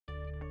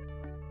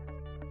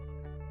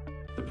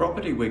The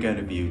property we're going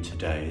to view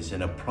today is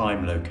in a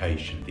prime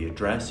location. The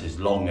address is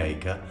Long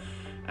Acre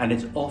and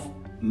it's off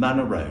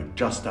Manor Road,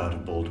 just out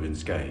of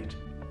Baldwin's Gate.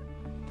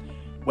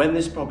 When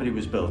this property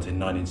was built in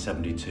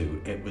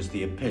 1972, it was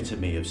the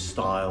epitome of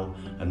style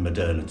and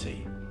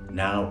modernity.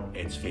 Now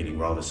it's feeling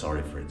rather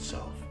sorry for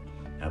itself.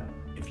 Now,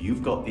 if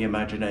you've got the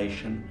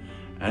imagination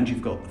and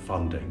you've got the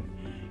funding,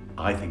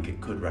 I think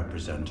it could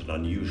represent an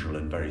unusual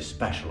and very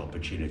special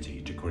opportunity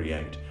to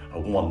create a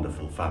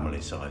wonderful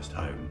family-sized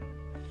home.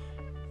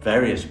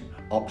 Various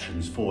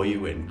options for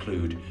you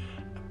include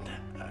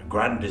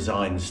grand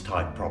designs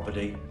type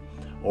property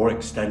or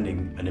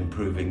extending and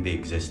improving the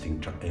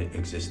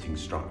existing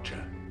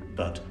structure.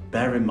 But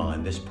bear in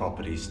mind, this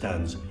property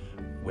stands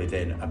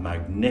within a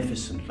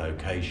magnificent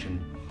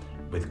location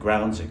with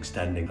grounds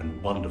extending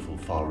and wonderful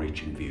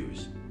far-reaching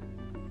views.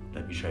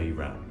 Let me show you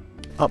around.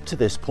 Up to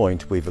this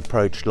point, we've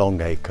approached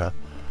Long Acre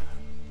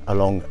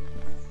along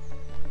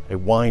a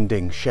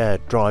winding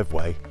shared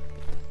driveway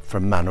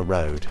from Manor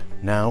Road.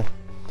 Now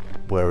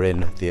we're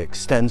in the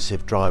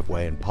extensive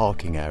driveway and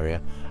parking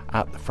area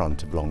at the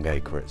front of Long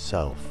Acre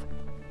itself.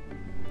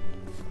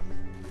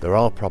 There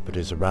are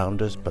properties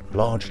around us, but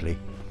largely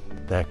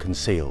they're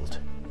concealed.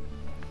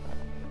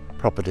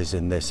 Properties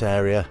in this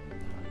area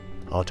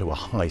are to a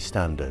high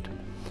standard.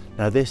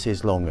 Now this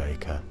is Long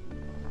Acre.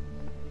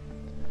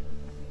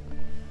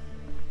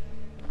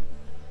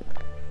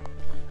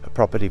 A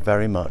property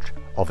very much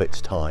of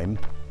its time.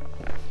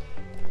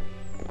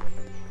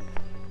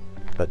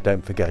 But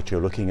don't forget,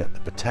 you're looking at the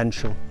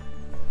potential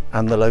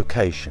and the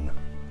location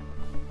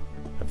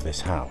of this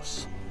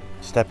house.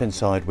 Step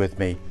inside with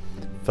me,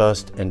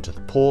 first into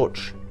the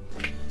porch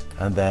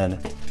and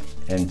then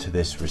into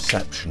this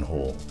reception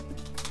hall.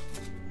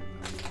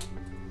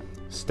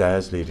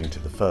 Stairs leading to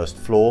the first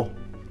floor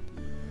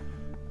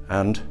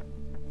and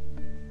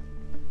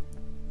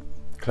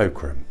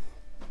cloakroom.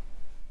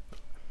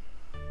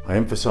 I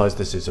emphasize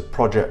this is a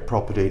project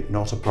property,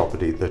 not a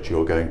property that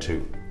you're going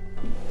to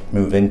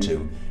move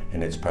into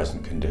in its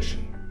present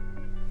condition.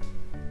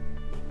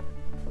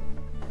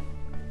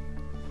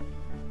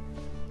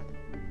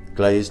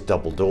 Glazed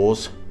double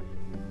doors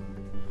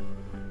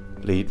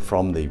lead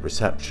from the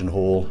reception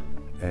hall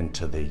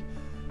into the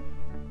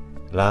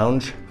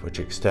lounge, which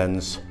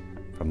extends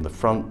from the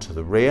front to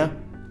the rear.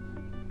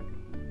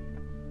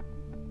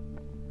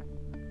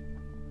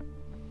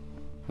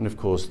 And of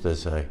course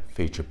there's a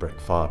feature brick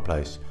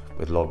fireplace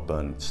with log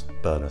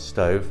burner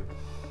stove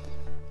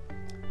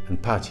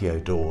and patio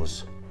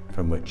doors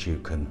from which you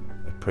can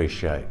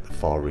appreciate the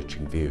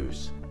far-reaching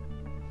views.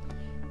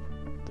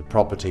 The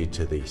property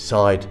to the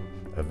side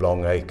of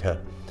Long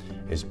Acre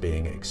is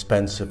being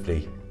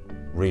expensively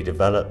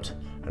redeveloped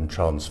and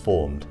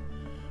transformed,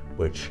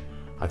 which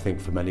I think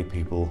for many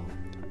people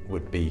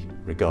would be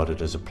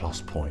regarded as a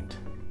plus point.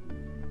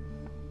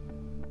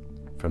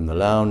 From the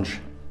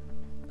lounge,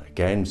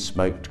 again,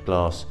 smoked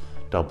glass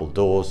double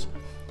doors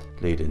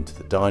lead into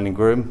the dining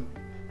room.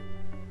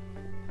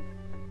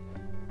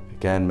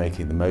 Again,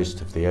 making the most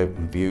of the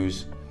open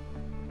views.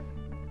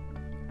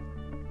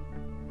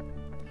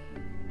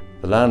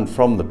 The land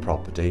from the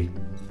property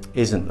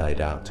isn't laid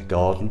out to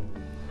garden.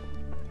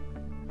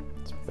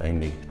 It's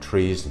mainly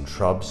trees and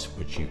shrubs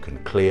which you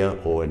can clear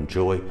or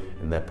enjoy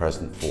in their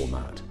present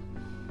format.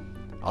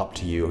 Up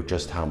to you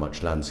just how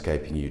much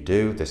landscaping you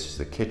do. This is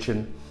the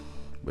kitchen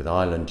with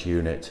island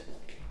unit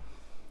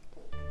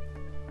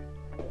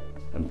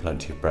and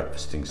plenty of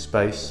breakfasting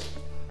space.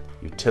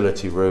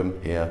 Utility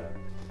room here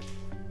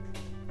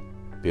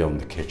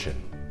beyond the kitchen.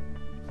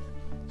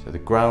 So the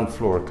ground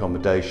floor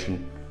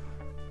accommodation,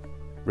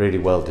 really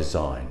well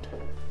designed.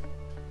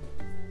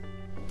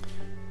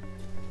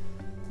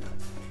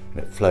 And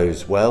it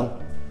flows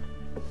well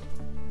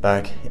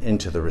back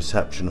into the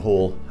reception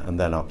hall and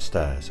then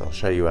upstairs. I'll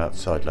show you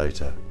outside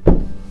later.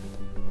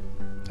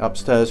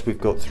 Upstairs we've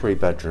got 3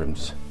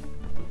 bedrooms.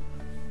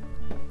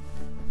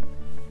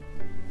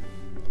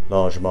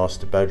 Large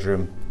master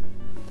bedroom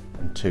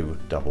and 2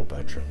 double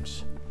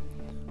bedrooms.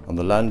 On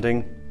the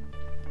landing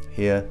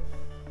here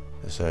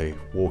there's a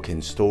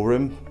walk-in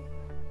storeroom.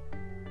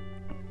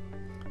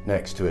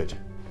 Next to it,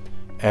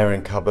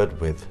 airing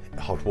cupboard with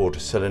hot water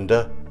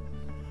cylinder.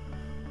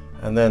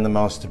 And then the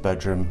master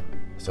bedroom,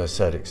 as I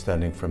said,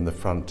 extending from the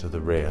front to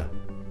the rear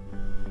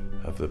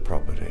of the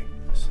property.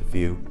 That's the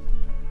view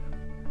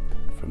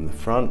from the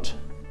front.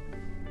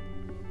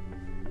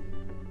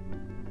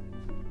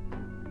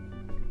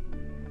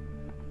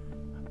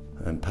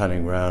 And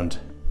panning round,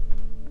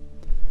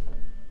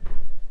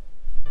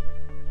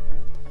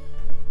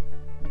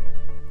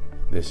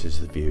 this is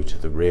the view to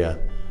the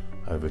rear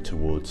over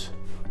towards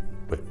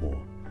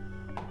Whitmore.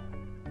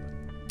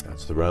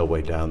 That's the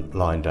railway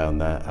line down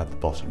there at the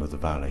bottom of the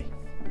valley.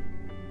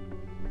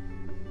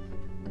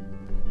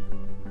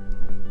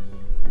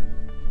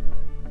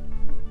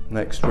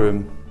 Next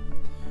room,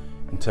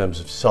 in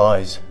terms of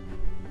size,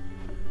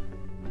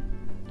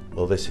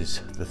 well, this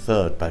is the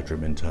 3rd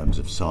bedroom in terms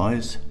of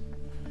size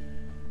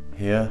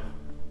here.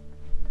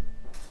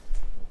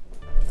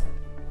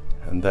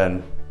 And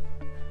then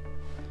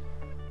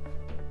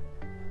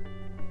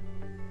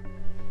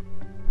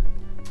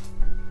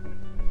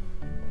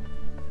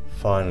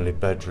finally,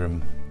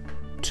 bedroom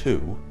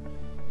 2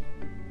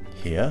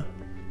 here.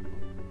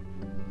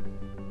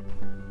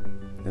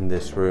 In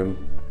this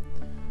room,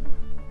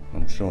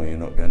 I'm sure you're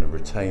not going to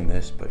retain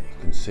this, but you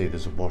can see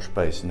there's a wash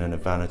basin and a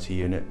vanity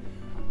unit,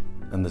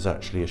 and there's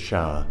actually a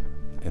shower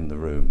in the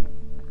room.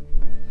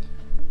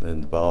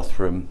 Then the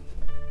bathroom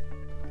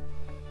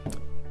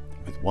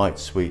with white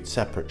suite,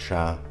 separate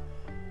shower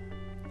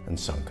and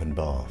sunken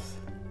bath.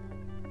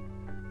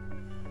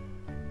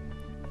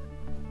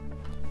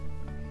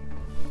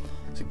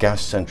 There's a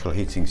gas central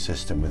heating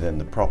system within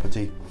the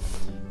property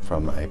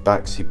from a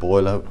Baxi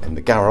boiler in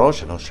the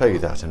garage, and I'll show you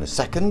that in a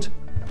second.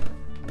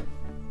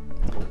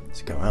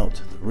 Let's go out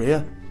to the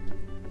rear.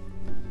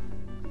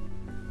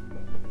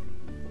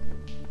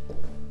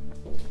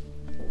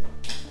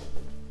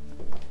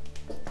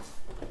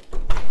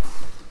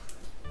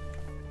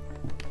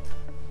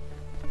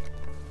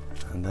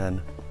 And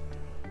then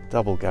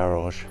double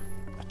garage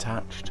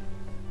attached.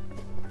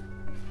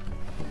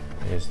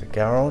 Here's the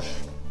garage.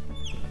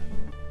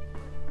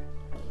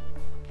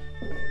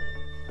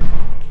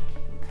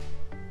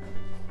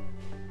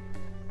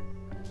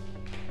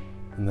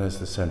 And there's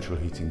the central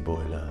heating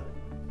boiler.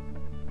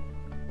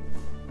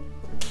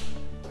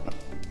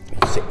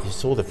 You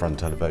saw the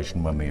front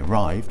elevation when we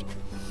arrived.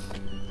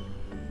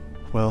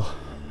 Well,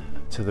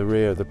 to the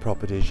rear of the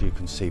property, as you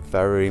can see,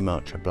 very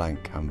much a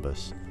blank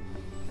canvas.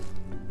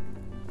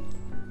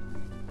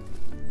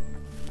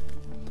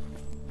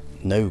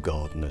 No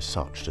garden as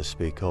such to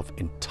speak of,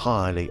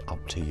 entirely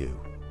up to you.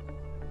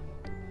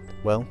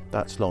 Well,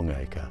 that's Long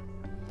Acre,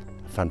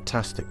 a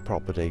fantastic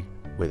property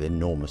with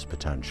enormous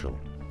potential.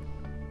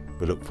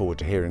 We look forward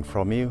to hearing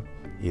from you.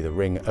 Either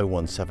ring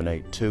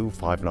 01782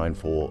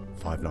 594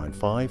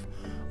 595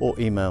 or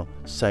email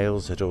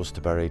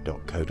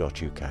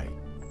sales@austerberry.co.uk.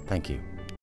 Thank you.